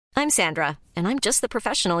I'm Sandra, and I'm just the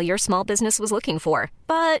professional your small business was looking for.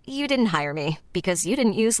 But you didn't hire me because you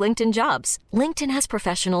didn't use LinkedIn Jobs. LinkedIn has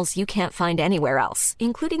professionals you can't find anywhere else,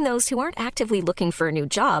 including those who aren't actively looking for a new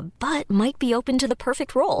job, but might be open to the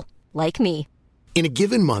perfect role, like me. In a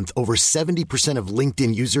given month, over 70% of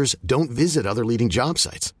LinkedIn users don't visit other leading job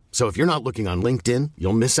sites. So if you're not looking on LinkedIn,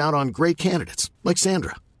 you'll miss out on great candidates like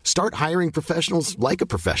Sandra. Start hiring professionals like a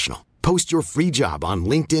professional. Post your free job on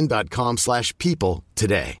linkedin.com/people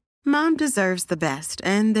today. Mom deserves the best,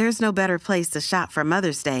 and there's no better place to shop for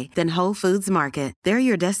Mother's Day than Whole Foods Market. They're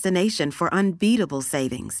your destination for unbeatable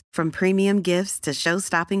savings, from premium gifts to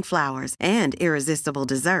show-stopping flowers and irresistible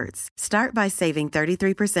desserts. Start by saving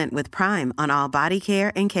 33% with Prime on all body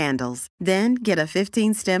care and candles. Then get a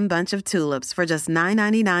 15-stem bunch of tulips for just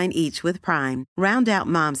 $9.99 each with Prime. Round out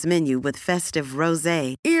Mom's menu with festive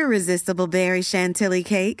rosé, irresistible berry chantilly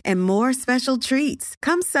cake, and more special treats.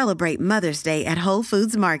 Come celebrate Mother's Day at Whole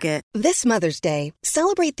Foods Market. This Mother's Day,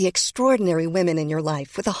 celebrate the extraordinary women in your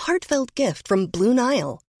life with a heartfelt gift from Blue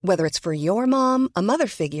Nile. Whether it's for your mom, a mother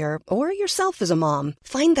figure, or yourself as a mom,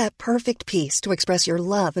 find that perfect piece to express your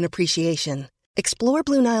love and appreciation. Explore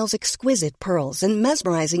Blue Nile's exquisite pearls and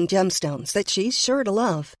mesmerizing gemstones that she's sure to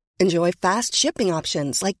love. Enjoy fast shipping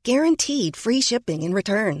options like guaranteed free shipping and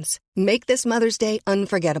returns. Make this Mother's Day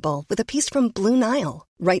unforgettable with a piece from Blue Nile.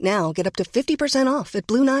 Right now, get up to 50% off at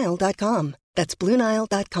BlueNile.com. That's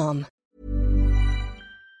BlueNile.com.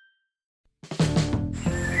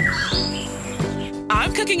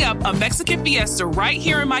 I'm cooking up a Mexican fiesta right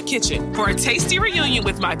here in my kitchen for a tasty reunion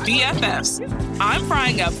with my BFFs. I'm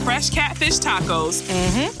frying up fresh catfish tacos,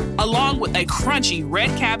 along with a crunchy red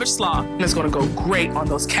cabbage slaw. That's gonna go great on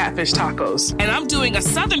those catfish tacos. And I'm doing a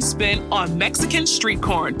southern spin on Mexican street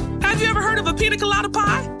corn. Have you ever heard of a pina colada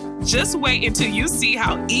pie? Just wait until you see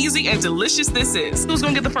how easy and delicious this is. Who's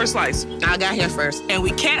gonna get the first slice? I got here first. And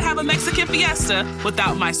we can't have a Mexican fiesta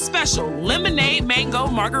without my special lemonade mango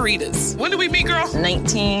margaritas. When did we meet, girl?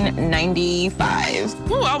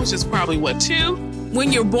 1995. Ooh, I was just probably, 2?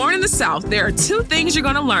 When you're born in the South, there are 2 things you're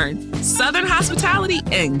gonna learn: Southern hospitality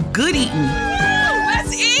and good eating.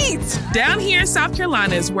 Let's eat! Down here in South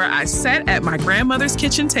Carolina is where I sat at my grandmother's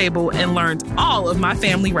kitchen table and learned all of my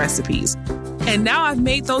family recipes. And now I've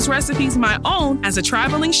made those recipes my own as a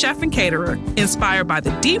traveling chef and caterer, inspired by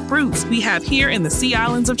the deep roots we have here in the Sea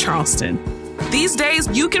Islands of Charleston. These days,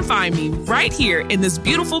 you can find me right here in this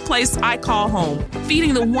beautiful place I call home,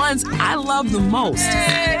 feeding the ones I love the most.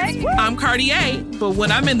 I'm Cartier, but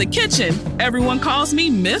when I'm in the kitchen, everyone calls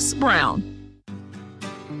me Miss Brown.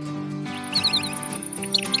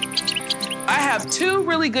 I have 2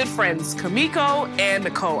 really good friends, Kamiko and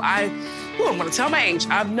Nicole. I'm going to tell my age.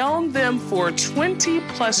 I've known them for 20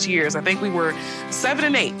 plus years. I think we were 7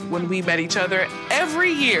 and 8 when we met each other.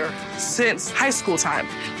 Every year since high school time,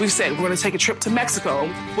 we've said we're going to take a trip to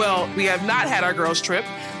Mexico. Well, we have not had our girls' trip.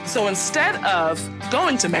 So instead of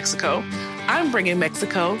going to Mexico, I'm bringing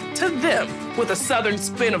Mexico to them with a southern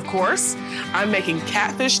spin, of course. I'm making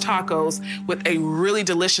catfish tacos with a really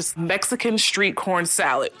delicious Mexican street corn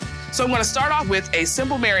salad. So I'm going to start off with a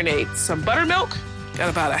simple marinade, some buttermilk. Got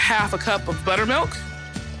about a half a cup of buttermilk,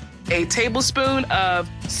 a tablespoon of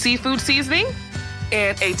seafood seasoning,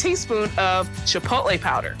 and a teaspoon of chipotle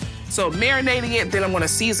powder. So marinating it, then I'm gonna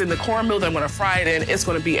season the cornmeal, then I'm gonna fry it in. It's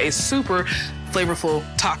gonna be a super flavorful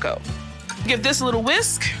taco. Give this a little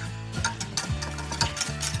whisk.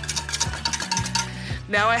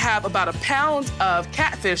 Now I have about a pound of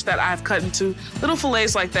catfish that I've cut into little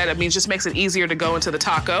fillets like that. It means just makes it easier to go into the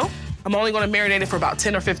taco. I'm only gonna marinate it for about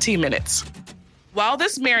 10 or 15 minutes. While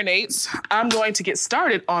this marinates, I'm going to get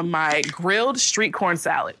started on my grilled street corn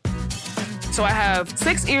salad. So I have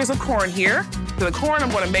 6 ears of corn here. For the corn,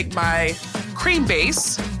 I'm going to make my cream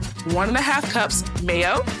base, 1.5 cups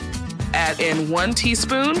mayo, add in 1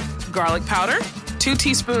 teaspoon garlic powder, 2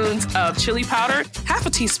 teaspoons of chili powder, half a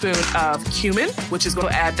teaspoon of cumin, which is going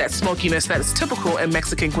to add that smokiness that is typical in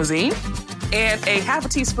Mexican cuisine, and a half a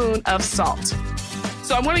teaspoon of salt.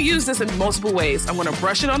 So I'm going to use this in multiple ways. I'm going to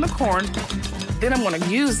brush it on the corn. Then I'm going to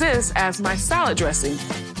use this as my salad dressing.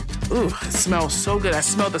 Ooh, it smells so good. I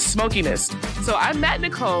smell the smokiness. So I met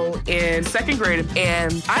Nicole in 2nd grade,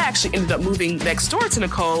 and I actually ended up moving next door to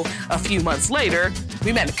Nicole a few months later.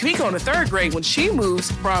 We met Kamiko in the 3rd grade when she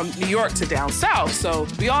moved from New York to down south. So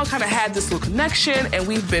we all kind of had this little connection, and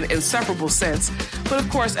we've been inseparable since. But of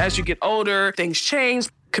course, as you get older, things change.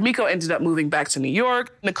 Kamiko ended up moving back to New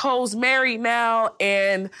York. Nicole's married now,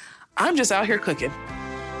 and I'm just out here cooking.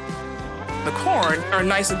 The corn are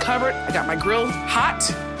nice and covered. I got my grill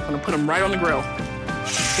hot. I'm gonna put them right on the grill.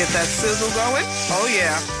 Get that sizzle going. Oh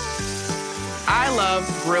yeah. I love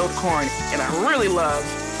grilled corn, and I really love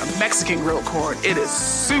a Mexican grilled corn. It is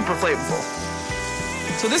super flavorful.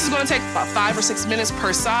 So this is going to take about 5 or 6 minutes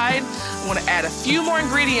per side. I want to add a few more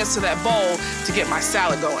ingredients to that bowl to get my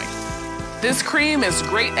salad going. This cream is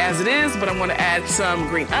great as it is, but I'm going to add some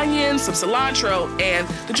green onions, some cilantro, and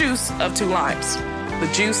the juice of 2 limes.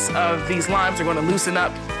 The juice of these limes are going to loosen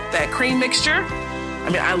up that cream mixture. I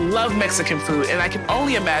mean, I love Mexican food, and I can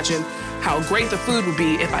only imagine how great the food would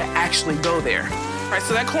be if I actually go there. All right,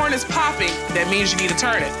 so that corn is popping. That means you need to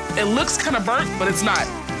turn it. It looks kind of burnt, but it's not.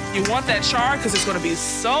 You want that char because it's going to be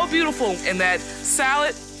so beautiful in that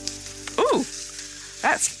salad. Ooh,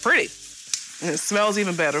 that's pretty. And it smells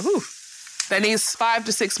even better. Ooh. That needs 5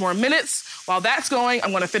 to 6 more minutes. While that's going,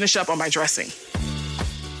 I'm going to finish up on my dressing.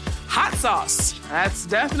 Hot sauce. That's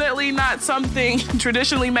definitely not something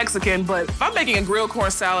traditionally Mexican, but if I'm making a grilled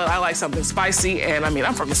corn salad, I like something spicy, and I mean,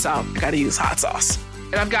 I'm from the South, I gotta use hot sauce.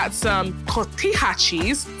 And I've got some cotija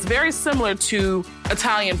cheese. It's very similar to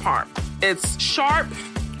Italian parm. It's sharp,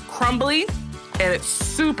 crumbly, and it's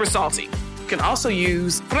super salty. You can also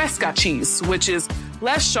use fresca cheese, which is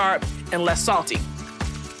less sharp and less salty.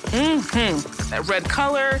 That red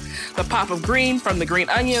color, the pop of green from the green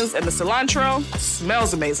onions and the cilantro,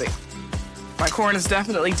 smells amazing. My corn is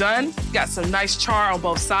definitely done. Got some nice char on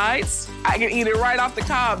both sides. I can eat it right off the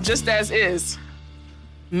cob, just as is.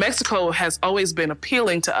 Mexico has always been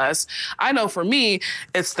appealing to us. I know for me,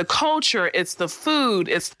 it's the culture, it's the food,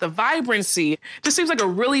 it's the vibrancy. It just seems like a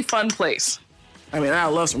really fun place. I mean, I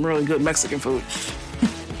love some really good Mexican food.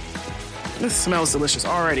 This smells delicious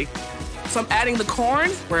already. So I'm adding the corn,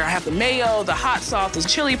 where I have the mayo, the hot sauce, the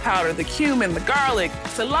chili powder, the cumin, the garlic,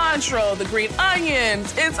 cilantro, the green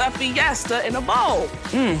onions. It's a fiesta in a bowl.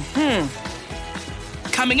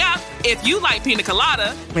 Coming up, if you like pina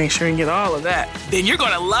colada, make sure you get all of that. Then you're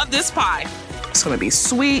gonna love this pie. It's gonna be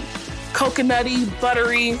sweet, coconutty,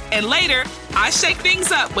 buttery, and later, I shake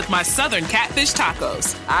things up with my southern catfish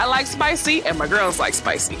tacos. I like spicy, and my girls like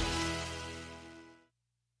spicy.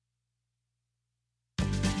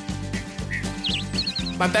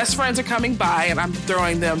 My best friends are coming by, and I'm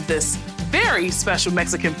throwing them this very special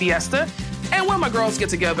Mexican fiesta. And when my girls get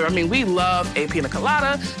together, I mean, we love a pina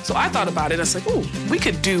colada. So I thought about it. I was like, ooh, we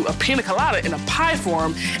could do a pina colada in a pie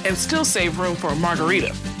form and still save room for a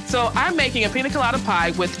margarita. So I'm making a pina colada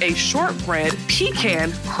pie with a shortbread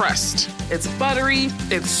pecan crust. It's buttery,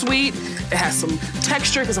 it's sweet, it has some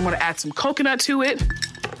texture because I'm going to add some coconut to it.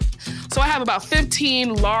 So I have about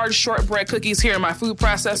 15 large shortbread cookies here in my food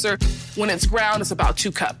processor. When it's ground, it's about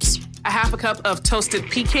 2 cups. A half a cup of toasted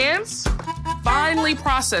pecans. Finely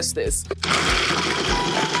process this.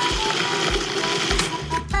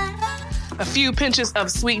 A few pinches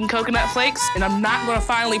of sweetened coconut flakes, and I'm not gonna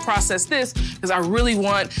finely process this because I really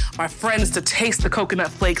want my friends to taste the coconut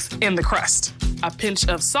flakes in the crust. A pinch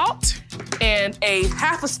of salt and a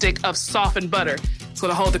half a stick of softened butter. It's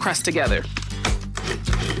gonna hold the crust together.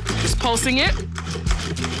 Just pulsing it.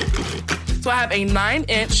 So I have a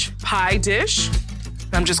 9-inch pie dish.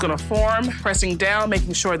 I'm just gonna form, pressing down,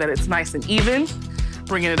 making sure that it's nice and even,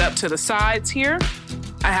 bringing it up to the sides here.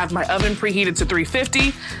 I have my oven preheated to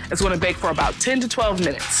 350. It's gonna bake for about 10 to 12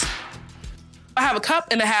 minutes. I have a cup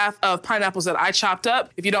and a half of pineapples that I chopped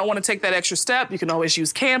up. If you don't wanna take that extra step, you can always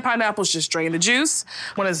use canned pineapples, just drain the juice.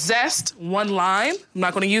 I wanna zest 1 lime. I'm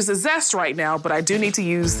not gonna use the zest right now, but I do need to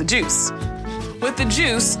use the juice. With the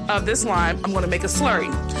juice of this lime, I'm gonna make a slurry.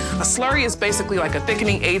 A slurry is basically like a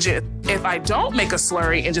thickening agent. If I don't make a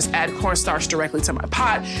slurry and just add cornstarch directly to my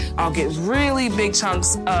pot, I'll get really big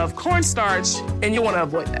chunks of cornstarch, and you wanna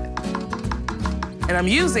avoid that. And I'm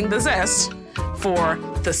using the zest for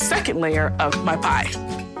the second layer of my pie.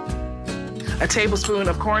 A tablespoon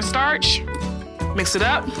of cornstarch, mix it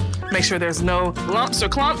up, make sure there's no lumps or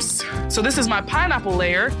clumps. So this is my pineapple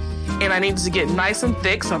layer, and I need it to get nice and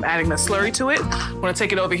thick, so I'm adding the slurry to it. I'm gonna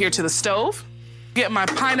take it over here to the stove. Get my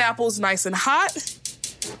pineapples nice and hot.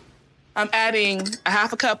 I'm adding a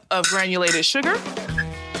half a cup of granulated sugar.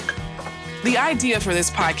 The idea for this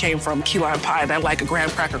pie came from key lime pie, and I like a graham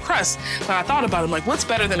cracker crust. But I thought about it, I'm like, what's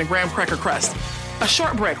better than a graham cracker crust? A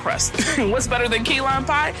shortbread crust. What's better than key lime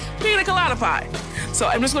pie? Pina colada pie. So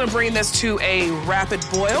I'm just gonna bring this to a rapid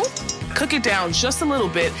boil, cook it down just a little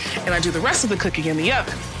bit, and I do the rest of the cooking in the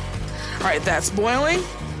oven. All right, that's boiling.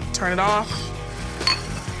 Turn it off.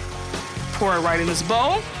 Pour it right in this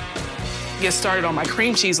bowl. Get started on my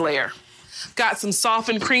cream cheese layer. Got some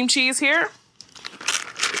softened cream cheese here.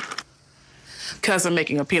 Because I'm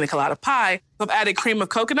making a pina colada pie, I've added cream of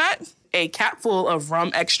coconut, a capful of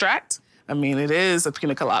rum extract. I mean, it is a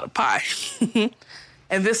pina colada pie.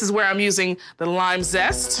 And this is where I'm using the lime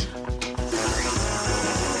zest.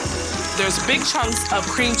 There's big chunks of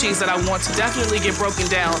cream cheese that I want to definitely get broken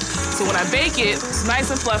down. So when I bake it, it's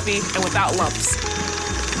nice and fluffy and without lumps.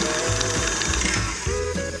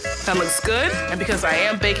 That looks good. And because I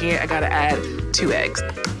am baking it, I gotta add 2 eggs.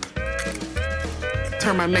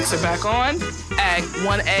 Turn my mixer back on. Add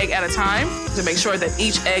 1 egg at a time to make sure that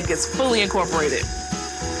each egg gets fully incorporated.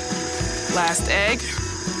 Last egg.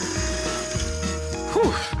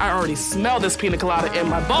 Whew, I already smell this pina colada in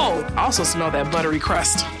my bowl. I also smell that buttery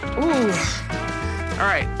crust. Ooh. All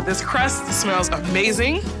right, this crust smells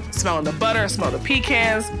amazing. Smelling the butter, smell the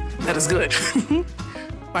pecans. That is good.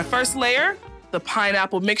 My first layer, the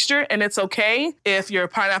pineapple mixture, and it's okay if your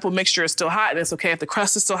pineapple mixture is still hot, and it's okay if the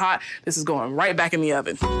crust is still hot. This is going right back in the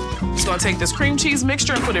oven. Just gonna take this cream cheese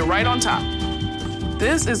mixture and put it right on top.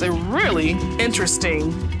 This is a really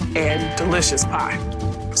interesting and delicious pie.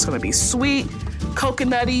 It's gonna be sweet,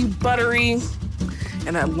 coconutty, buttery,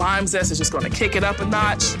 and that lime zest is just gonna kick it up a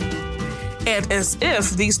notch. And as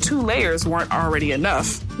if these 2 layers weren't already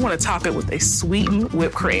enough, I wanna top it with a sweetened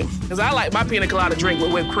whipped cream, because I like my pina colada drink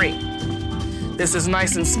with whipped cream. This is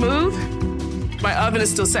nice and smooth. My oven is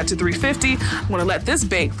still set to 350. I'm gonna let this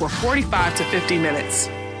bake for 45 to 50 minutes.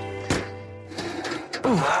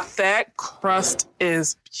 Ooh, that crust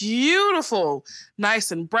is beautiful. Nice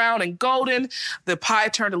and brown and golden. The pie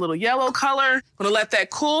turned a little yellow color. I'm gonna let that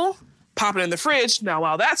cool, pop it in the fridge. Now,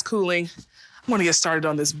 while that's cooling, I'm gonna get started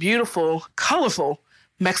on this beautiful, colorful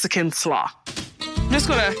Mexican slaw. I'm just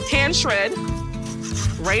gonna hand shred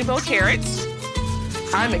rainbow carrots.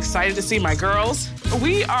 I'm excited to see my girls.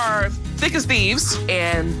 We are thick as thieves,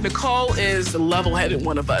 and Nicole is the level-headed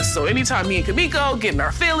one of us. So anytime me and Kamiko get in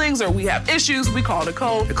our feelings or we have issues, we call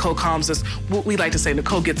Nicole. Nicole calms us. We like to say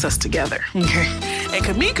Nicole gets us together. Okay. And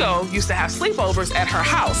Kamiko used to have sleepovers at her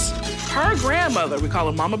house. Her grandmother, we call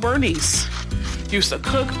her Mama Bernice, used to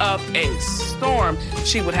cook up a storm.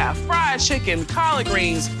 She would have fried chicken, collard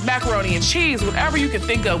greens, macaroni and cheese, whatever you can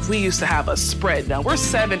think of. We used to have a spread. Now, we're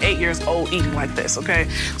 7, 8 years old eating like this, okay?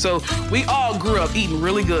 So we all grew up eating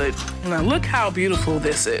really good. Now, look how beautiful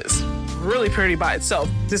this is. Really pretty by itself.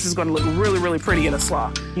 This is gonna look really, really pretty in a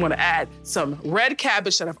slaw. I'm gonna add some red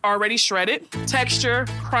cabbage that I've already shredded. Texture,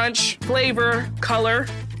 crunch, flavor, color.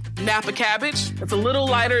 Napa cabbage. It's a little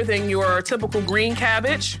lighter than your typical green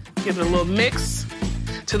cabbage. Give it a little mix.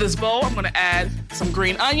 To this bowl, I'm gonna add some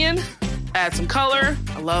green onion, add some color.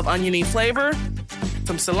 I love oniony flavor.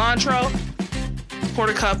 Some cilantro,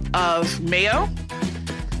 1/4 cup of mayo,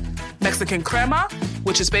 Mexican crema,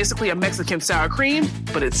 which is basically a Mexican sour cream,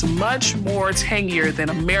 but it's much more tangier than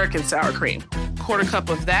American sour cream. 1/4 cup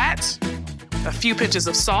of that, a few pinches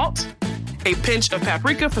of salt, a pinch of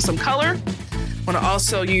paprika for some color. I'm gonna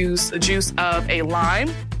also use the juice of a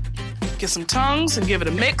lime. Get some tongs and give it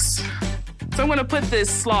a mix. So I'm gonna put this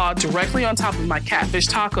slaw directly on top of my catfish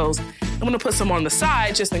tacos. I'm gonna put some on the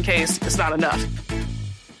side just in case it's not enough.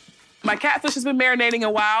 My catfish has been marinating a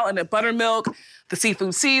while in the buttermilk, the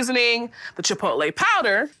seafood seasoning, the chipotle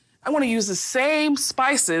powder. I wanna use the same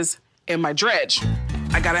spices in my dredge.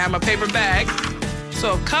 I gotta have my paper bag.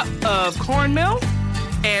 So a cup of cornmeal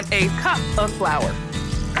and a cup of flour.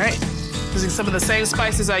 All right. Using some of the same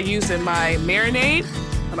spices I used in my marinade.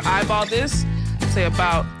 I'm gonna eyeball this. Say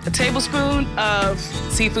about a tablespoon of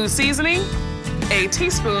seafood seasoning, a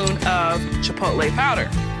teaspoon of chipotle powder,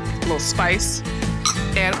 a little spice,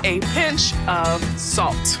 and a pinch of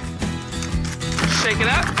salt. Shake it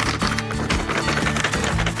up.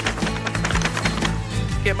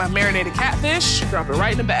 Get my marinated catfish, drop it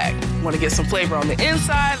right in the bag. Want to get some flavor on the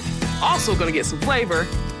inside. Also gonna get some flavor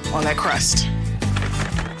on that crust.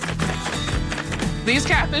 These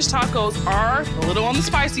catfish tacos are a little on the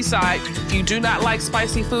spicy side. If you do not like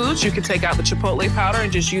spicy foods, you can take out the chipotle powder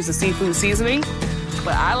and just use the seafood seasoning.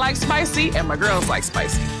 But I like spicy and my girls like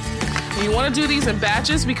spicy. And you want to do these in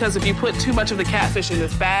batches because if you put too much of the catfish in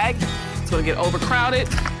this bag, it's going to get overcrowded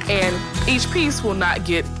and each piece will not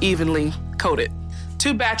get evenly coated.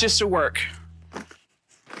 2 batches to work.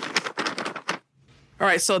 All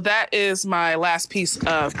right, so that is my last piece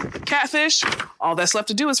of catfish. All that's left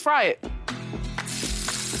to do is fry it.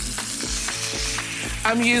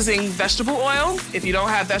 I'm using vegetable oil. If you don't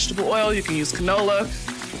have vegetable oil, you can use canola.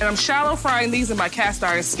 And I'm shallow frying these in my cast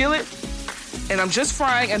iron skillet. And I'm just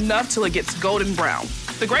frying enough till it gets golden brown.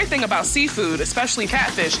 The great thing about seafood, especially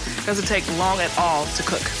catfish, doesn't take long at all to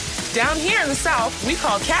cook. Down here in the South, we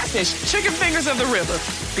call catfish chicken fingers of the river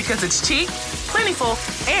because it's cheap, plentiful,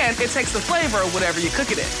 and it takes the flavor of whatever you cook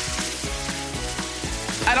it in.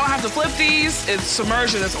 I don't have to flip these. It's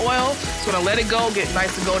submerged in this oil. So when I let it go, get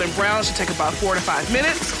nice and golden brown. It should take about 4 to 5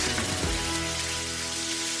 minutes.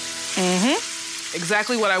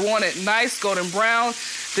 Exactly what I wanted. Nice golden brown.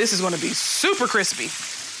 This is gonna be super crispy.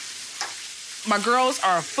 My girls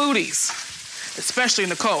are foodies, especially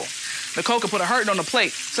Nicole. Nicole can put a hurting on the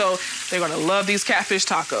plate, so they're gonna love these catfish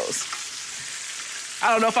tacos.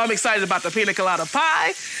 I don't know if I'm excited about the pina colada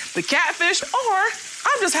pie, the catfish, or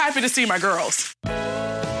I'm just happy to see my girls.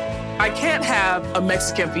 I can't have a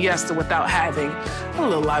Mexican fiesta without having a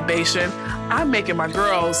little libation. I'm making my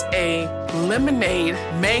girls a lemonade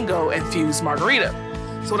mango-infused margarita.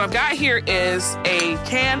 So what I've got here is a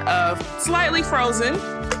can of slightly frozen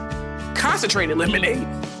concentrated lemonade,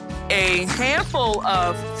 a handful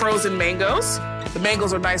of frozen mangoes. The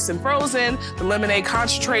mangoes are nice and frozen. The lemonade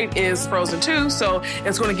concentrate is frozen too, so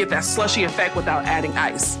it's gonna get that slushy effect without adding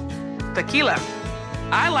ice. Tequila.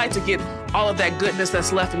 I like to get all of that goodness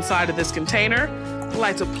that's left inside of this container. I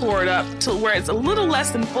like to pour it up to where it's a little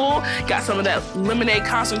less than full. Got some of that lemonade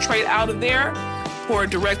concentrate out of there. Pour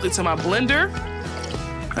it directly to my blender.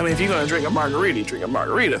 I mean, if you're gonna drink a margarita, drink a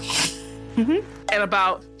margarita. And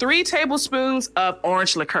about 3 tablespoons of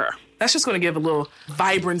orange liqueur. That's just gonna give a little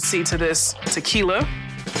vibrancy to this tequila.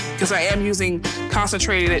 Because I am using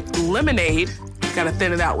concentrated lemonade, gotta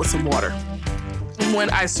thin it out with some water. When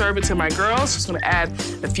I serve it to my girls, just gonna add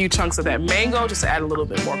a few chunks of that mango, just to add a little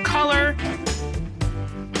bit more color.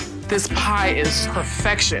 This pie is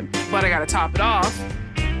perfection, but I gotta top it off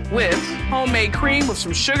with homemade cream with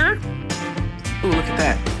some sugar. Ooh, look at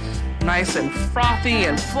that. Nice and frothy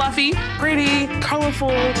and fluffy, pretty, colorful.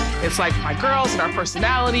 It's like my girls and our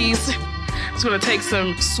personalities. Just gonna take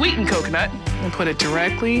some sweetened coconut and put it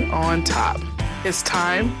directly on top. It's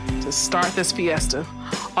time to start this fiesta.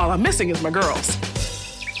 All I'm missing is my girls.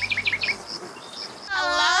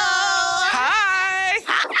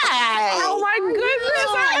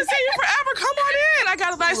 I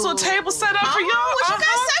got a nice little table set up for y'all. What you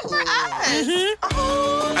guys set for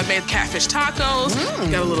us? I made catfish tacos.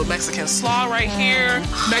 Got a little Mexican slaw right here.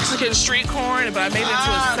 Mexican street corn, but I made it into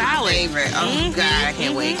a salad. My favorite. Oh, God, I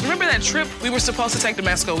can't wait. Remember that trip we were supposed to take to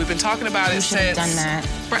Mexico? We've been talking about it since done that.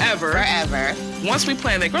 Forever. Once we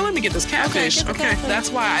planned that, girl, let me get this catfish. Okay, that's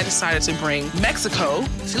why I decided to bring Mexico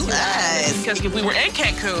to us. Because if we were in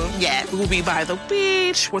Cancun, we will be by the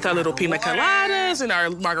beach with our little pina coladas and our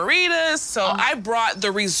margaritas. So I brought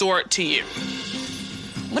the resort to you.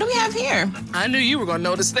 What do we have here? I knew you were gonna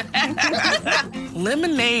notice that.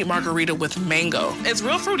 Lemonade margarita with mango. It's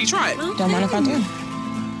real fruity. Try it. Don't mind if I do.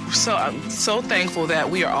 So I'm so thankful that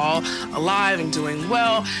we are all alive and doing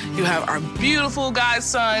well. You have our beautiful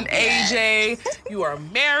godson, AJ. You are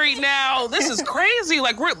married now. This is crazy.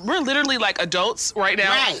 Like we're literally like adults right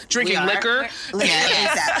now, drinking liquor.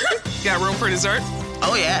 Yeah, Got room for dessert?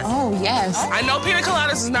 Oh, yes. Oh, yes. I know pina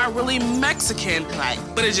coladas is not really Mexican,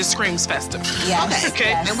 but it just screams festive. Yes. Okay.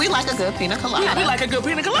 Yes. And we like a good pina colada. Yeah, we like a good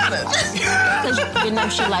pina colada. Because you know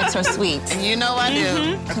she likes her sweet. And you know I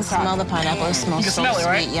do. I can smell the pineapple. It smells so smell it, sweet.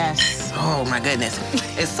 right? Yes. Oh, my goodness.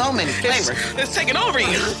 It's so many flavors. It's taking over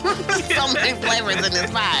you. So many flavors in this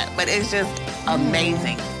pie, but it's just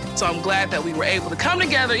amazing. So I'm glad that we were able to come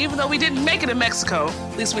together, even though we didn't make it in Mexico.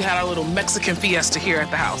 At least we had our little Mexican fiesta here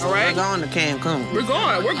at the house, all right? We're going to Cancun. We're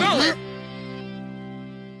going.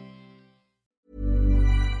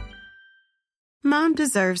 Mom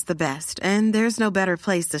deserves the best, and there's no better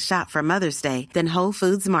place to shop for Mother's Day than Whole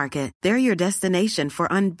Foods Market. They're your destination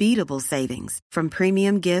for unbeatable savings, from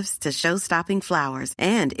premium gifts to show-stopping flowers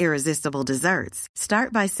and irresistible desserts.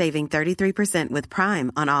 Start by saving 33% with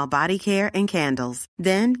Prime on all body care and candles.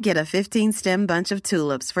 Then get a 15-stem bunch of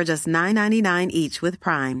tulips for just $9.99 each with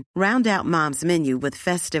Prime. Round out Mom's menu with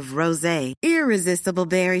festive rosé, irresistible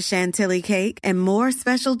berry chantilly cake, and more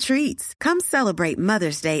special treats. Come celebrate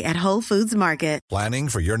Mother's Day at Whole Foods Market. Planning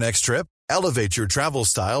for your next trip? Elevate your travel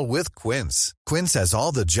style with Quince. Quince has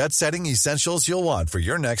all the jet-setting essentials you'll want for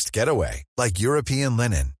your next getaway, like European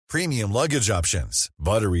linen, premium luggage options,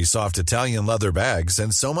 buttery soft Italian leather bags,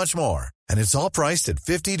 and so much more. And it's all priced at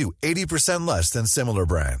 50 to 80% less than similar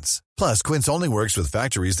brands. Plus, Quince only works with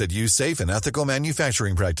factories that use safe and ethical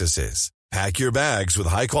manufacturing practices. Pack your bags with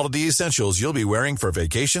high-quality essentials you'll be wearing for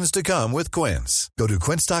vacations to come with Quince. Go to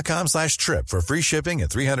quince.com/trip for free shipping and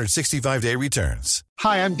 365-day returns.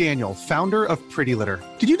 Hi, I'm Daniel, founder of Pretty Litter.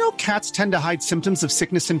 Did you know cats tend to hide symptoms of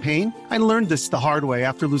sickness and pain? I learned this the hard way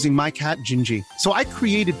after losing my cat, Gingy. So I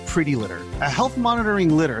created Pretty Litter, a health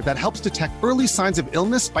monitoring litter that helps detect early signs of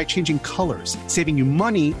illness by changing colors, saving you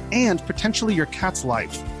money and potentially your cat's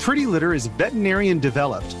life. Pretty Litter is veterinarian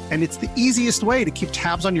developed, and it's the easiest way to keep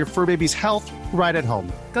tabs on your fur baby's health right at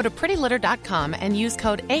home. Go to prettylitter.com and use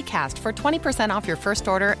code ACAST for 20% off your first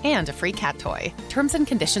order and a free cat toy. Terms and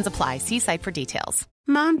conditions apply. See site for details.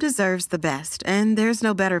 Mom deserves the best, and there's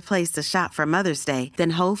no better place to shop for Mother's Day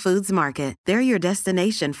than Whole Foods Market. They're your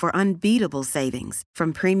destination for unbeatable savings,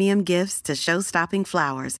 from premium gifts to show-stopping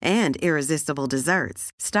flowers and irresistible desserts.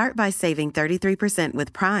 Start by saving 33%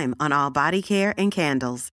 with Prime on all body care and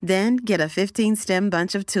candles. Then get a 15-stem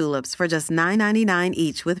bunch of tulips for just $9.99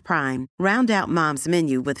 each with Prime. Round out Mom's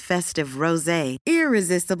menu with festive rosé,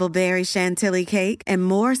 irresistible berry chantilly cake, and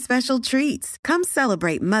more special treats. Come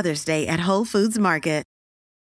celebrate Mother's Day at Whole Foods Market